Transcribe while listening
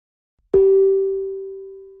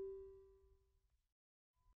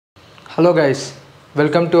Hello guys,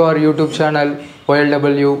 welcome to our YouTube channel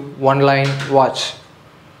OLW One Line Watch.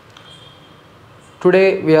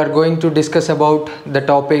 Today we are going to discuss about the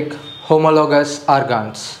topic homologous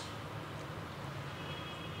organs.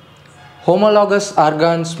 Homologous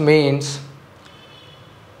organs means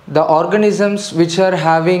the organisms which are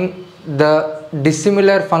having the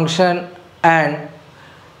dissimilar function and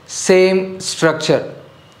same structure.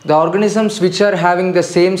 The organisms which are having the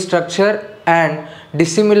same structure and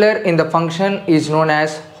dissimilar in the function is known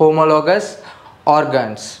as homologous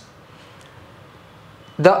organs.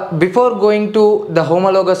 Before going to the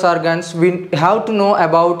homologous organs, we have to know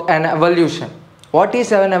about an evolution. What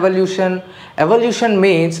is an evolution? Evolution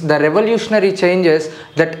means the revolutionary changes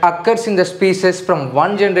that occurs in the species from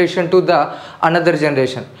one generation to the another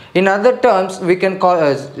generation. In other terms, we can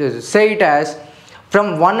say it as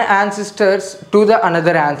from one ancestors to the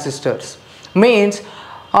another ancestors. Means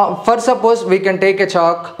for suppose we can take a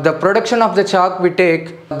chalk. The production of the chalk, we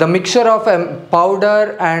take the mixture of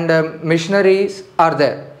powder and machineries are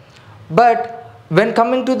there. But when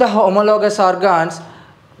coming to the homologous organs,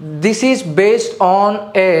 this is based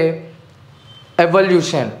on a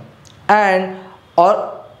evolution, and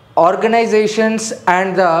organizations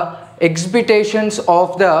and the exhibitations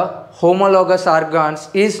of the homologous organs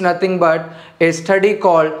is nothing but a study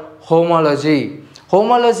called homology.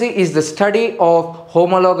 Homology is the study of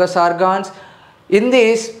homologous organs. In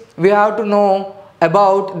this, we have to know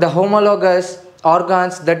about the homologous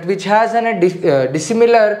organs that which has a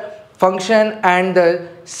dissimilar function and the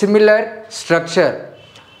similar structure.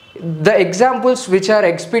 The examples which are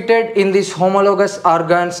exhibited in these homologous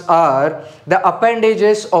organs are the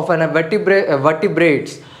appendages of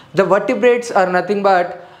vertebrates. The vertebrates are nothing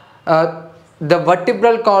but the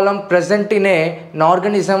vertebral column present in an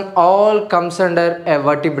organism all comes under a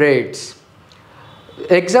vertebrates.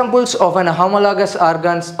 Examples of an homologous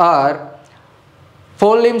organs are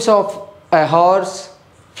forelimbs of a horse,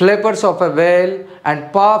 flippers of a whale,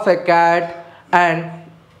 and paw of a cat, and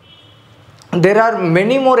there are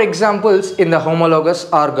many more examples in the homologous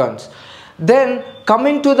organs. Then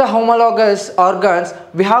coming to the homologous organs,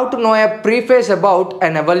 we have to know a preface about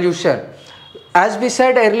an evolution. As we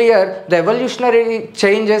said earlier, the evolutionary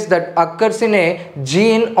changes that occurs in a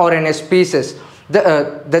gene or in a species,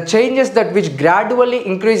 the changes that which gradually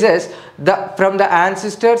increases from the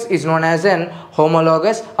ancestors is known as an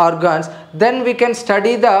homologous organs. Then we can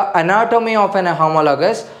study the anatomy of an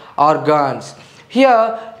homologous organs.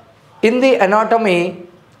 Here in the anatomy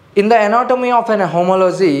of an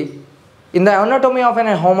homology,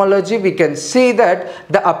 we can see that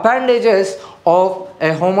the appendages of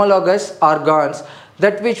a homologous organs,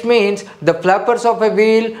 that which means the flappers of a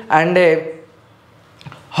wheel and a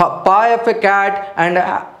paw of a cat and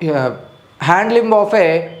hind limb of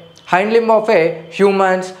a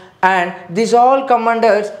humans, and these all come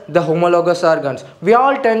under the homologous organs. We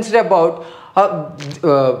all tensed about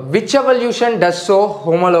which evolution does show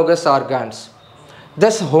homologous organs.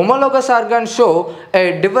 Thus homologous organs show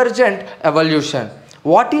a divergent evolution.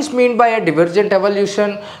 What is meant by a divergent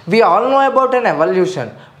evolution? We all know about an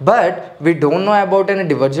evolution, but we don't know about a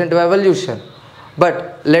divergent evolution.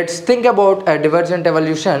 But let's think about a divergent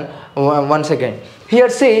evolution once again. Here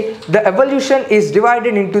see, the evolution is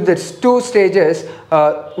divided into the two stages.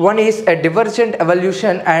 One is a divergent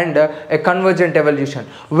evolution and a convergent evolution.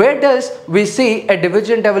 Where does we see a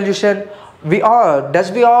divergent evolution? We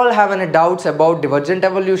all have any doubts about divergent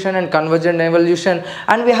evolution and convergent evolution,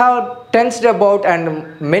 and we have tensed about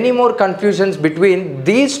and many more confusions between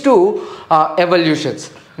these two evolutions.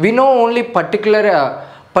 We know only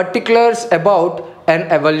particulars about an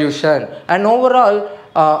evolution and overall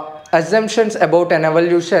assumptions about an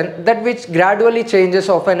evolution that which gradually changes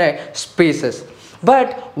of a species.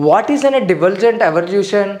 But what is a divergent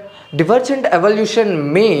evolution? Divergent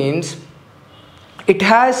evolution means it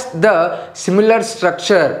has the similar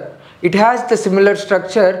structure.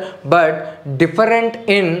 But different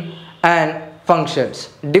in functions.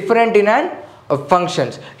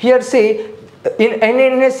 Here see,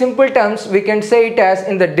 in simple terms, we can say it as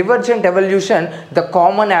in the divergent evolution, the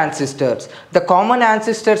common ancestors. The common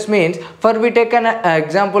ancestors means, for we take an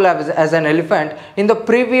example as an elephant. In the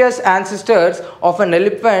previous ancestors of an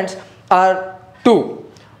elephant are two.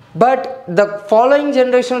 But the following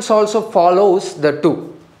generations also follows the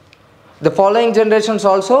two. The following generations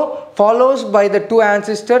also follows by the two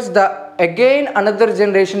ancestors. Again another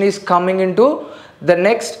generation is coming into the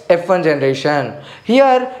next F1 generation.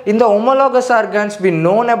 Here in the homologous organs, we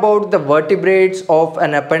know about the vertebrates of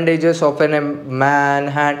an appendages of a man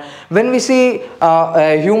hand. When we see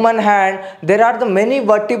a human hand, there are the many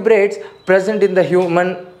vertebrates present in the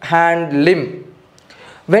human hand limb.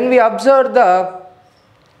 When we observe the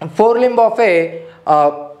forelimb of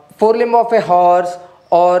a horse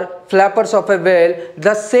or flappers of a whale,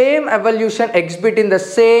 the same evolution exhibit in the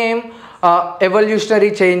same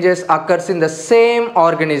evolutionary changes occurs in the same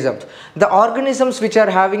organisms. The organisms which are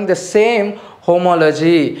having the same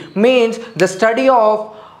homology means the study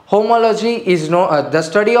of homology is the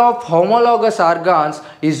study of homologous organs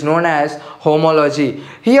is known as homology.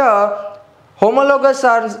 Here, homologous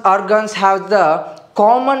organs have the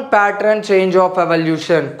common pattern change of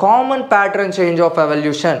evolution.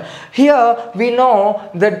 Here we know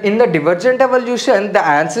that in the divergent evolution, the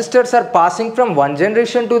ancestors are passing from one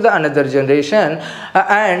generation to the another generation,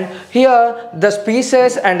 and here the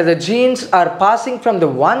species and the genes are passing from the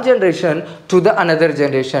one generation to the another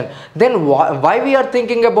generation. Then why we are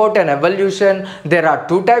thinking about an evolution? There are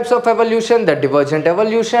two types of evolution, the divergent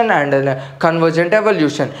evolution and convergent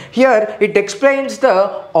evolution. Here it explains the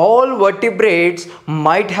all vertebrates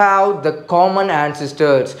might have the common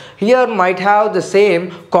ancestors. Here might have the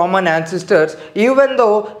same common ancestors even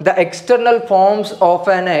though the external forms of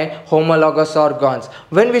an homologous organs.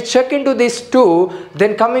 When we check into these two,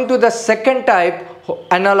 then coming to the second type,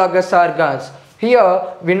 analogous organs.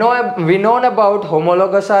 Here we know about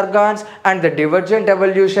homologous organs and the divergent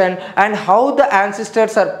evolution and how the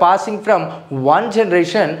ancestors are passing from one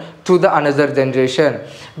generation to the another generation.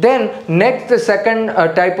 Then next, the second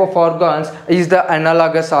type of organs is the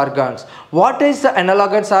analogous organs. What is the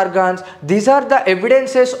analogous organs? These are the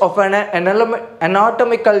evidences of an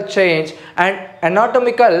anatomical change and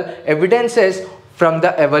anatomical evidences from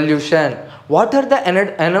the evolution. What are the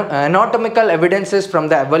anatomical evidences from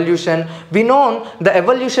the evolution? We know the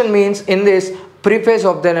evolution means in this preface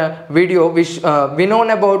of the video we know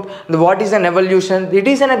about what is an evolution. It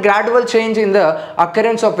is a gradual change in the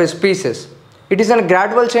occurrence of a species. It is a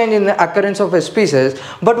gradual change in the occurrence of a species.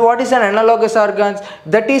 But what is an analogous organs?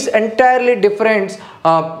 That is entirely different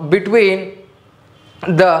between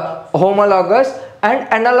the homologous and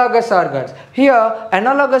analogous organs. Here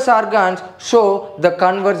analogous organs show the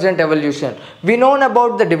convergent evolution. We know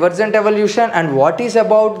about the divergent evolution, and what is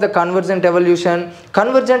about the convergent evolution?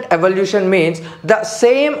 Convergent evolution means the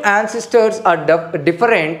same ancestors are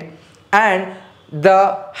different and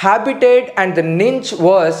the habitat and the niche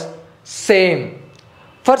was same.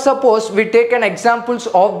 For suppose we take an examples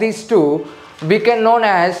of these two, we can known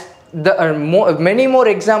as many more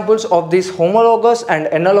examples of these homologous and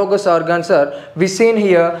analogous organs are we seen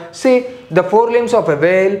here. See the forelimbs of a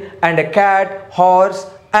whale and a cat, horse,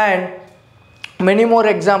 and many more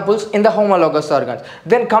examples in the homologous organs.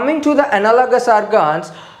 Then coming to the analogous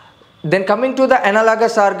organs,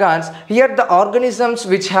 here the organisms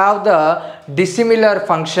which have the dissimilar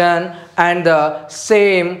function and the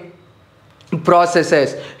same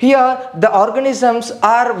processes. Here the organisms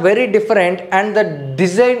are very different and the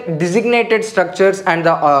designated structures and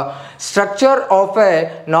the structure of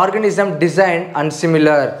an organism designed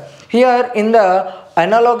unsimilar. Here in the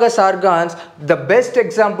analogous organs, the best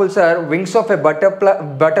examples are wings of a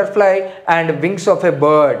butterfly and wings of a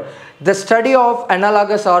bird. The study of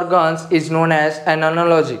analogous organs is known as an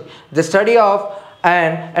analogy. The study of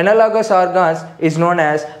an analogous organs is known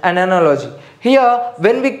as an analogy. Here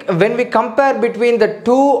when we compare between the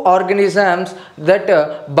two organisms,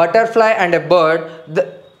 that butterfly and a bird,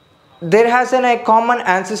 there has a common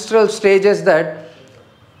ancestral stages that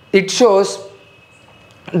it shows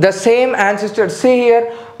the same ancestors. See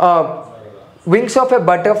here wings of a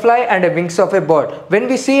butterfly and a wings of a bird. When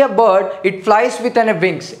we see a bird, it flies with an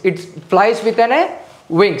wings. It flies with an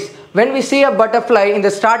wings. When we see a butterfly, in the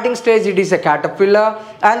starting stage it is a caterpillar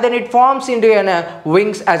and then it forms into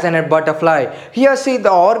wings as a butterfly. Here see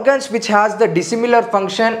the organs which has the dissimilar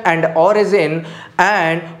function and origin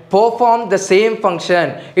and perform the same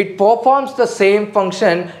function. It performs the same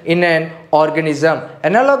function in an organism.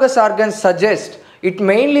 Analogous organs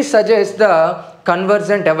mainly suggest the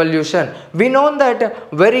convergent evolution. We know that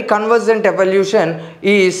very convergent evolution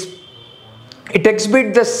is, it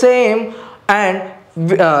exhibits the same. And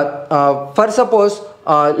for suppose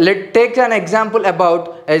let's take an example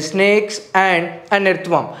about snakes and an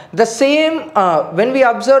earthworm. The same when we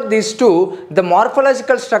observe these two, the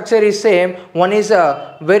morphological structure is same. One is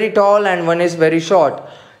very tall and one is very short.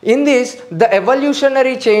 In this, the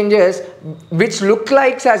evolutionary changes which looks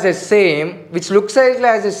like as the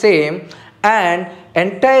same and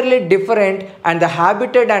entirely different, and the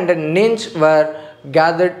habitat and the niche were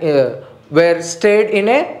gathered were stayed in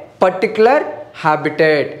a particular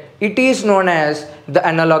habitat. It is known as the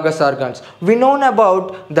analogous organs. We know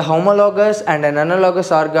about the homologous and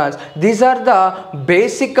analogous organs. These are the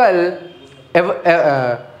basic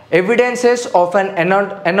Evidences of an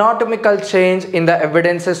anatomical change in the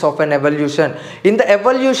evidences of an evolution. In the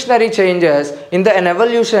evolutionary changes, in an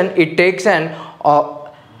evolution, it takes an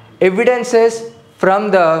evidences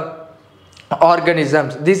from the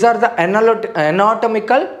organisms. These are the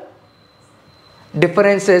anatomical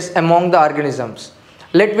differences among the organisms.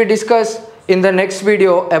 Let me discuss in the next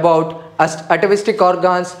video about atavistic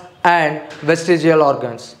organs and vestigial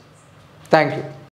organs. Thank you.